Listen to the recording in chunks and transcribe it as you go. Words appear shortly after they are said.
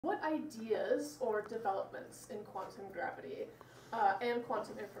What ideas or developments in quantum gravity and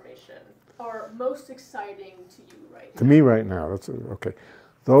quantum information are most exciting to you right now? To me right now, that's okay.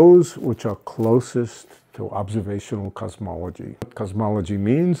 Those which are closest to observational cosmology. Cosmology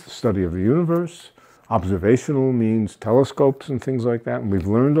means the study of the universe. Observational means telescopes and things like that. And we've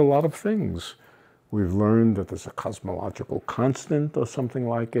learned a lot of things. We've learned that there's a cosmological constant or something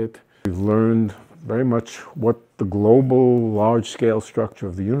like it. We've learned very much what the global large-scale structure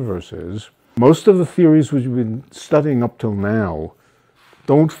of the universe is. Most of the theories which we've been studying up till now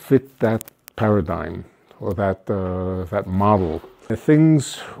don't fit that paradigm or that model. The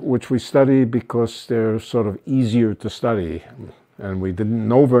things which we study because they're sort of easier to study, and we didn't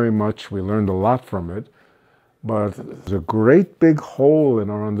know very much, we learned a lot from it, but there's a great big hole in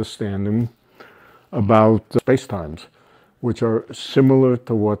our understanding about spacetimes, which are similar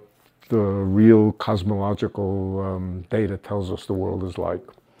to what the real cosmological data tells us the world is like.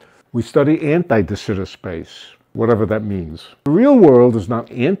 We study anti-de Sitter space, whatever that means. The real world is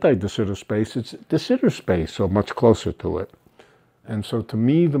not anti-de Sitter space, it's de Sitter space, or much closer to it. And so to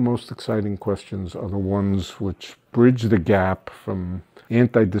me, the most exciting questions are the ones which bridge the gap from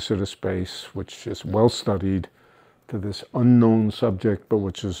anti-de Sitter space, which is well studied, to this unknown subject, but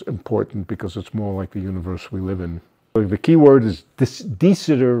which is important because it's more like the universe we live in. So the key word is de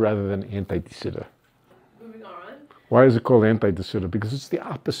Sitter rather than anti-de Sitter. Moving on. Why is it called anti-de Sitter? Because it's the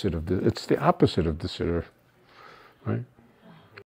opposite of de Sitter, right?